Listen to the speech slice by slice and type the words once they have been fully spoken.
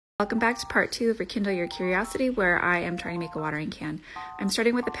Welcome back to part 2 of Rekindle Your Curiosity, where I am trying to make a watering can. I'm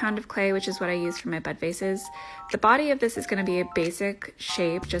starting with a pound of clay, which is what I use for my bud vases. The body of this is going to be a basic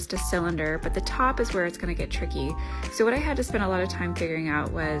shape, just a cylinder, but the top is where it's going to get tricky. So what I had to spend a lot of time figuring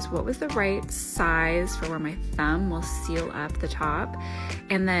out was what was the right size for where my thumb will seal up the top,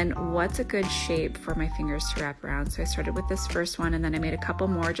 and then what's a good shape for my fingers to wrap around. So I started with this first one, and then I made a couple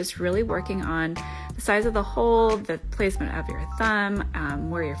more, just really working on the size of the hole, the placement of your thumb,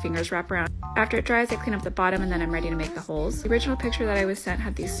 where your fingers wrap around. After it dries, I clean up the bottom and then I'm ready to make the holes. The original picture that I was sent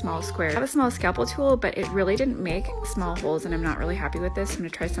had these small squares. I have a small scalpel tool, but it really didn't make small holes and I'm not really happy with this. I'm gonna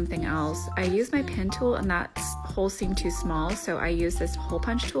try something else. I used my pin tool and that hole seemed too small, so I used this hole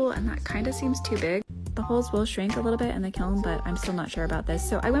punch tool and that kind of seems too big. The holes will shrink a little bit in the kiln, but I'm still not sure about this.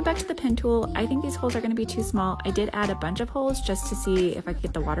 So I went back to the pin tool. I think these holes are gonna be too small. I did add a bunch of holes just to see if I could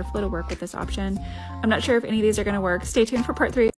get the water flow to work with this option. I'm not sure if any of these are gonna work. Stay tuned for part 3.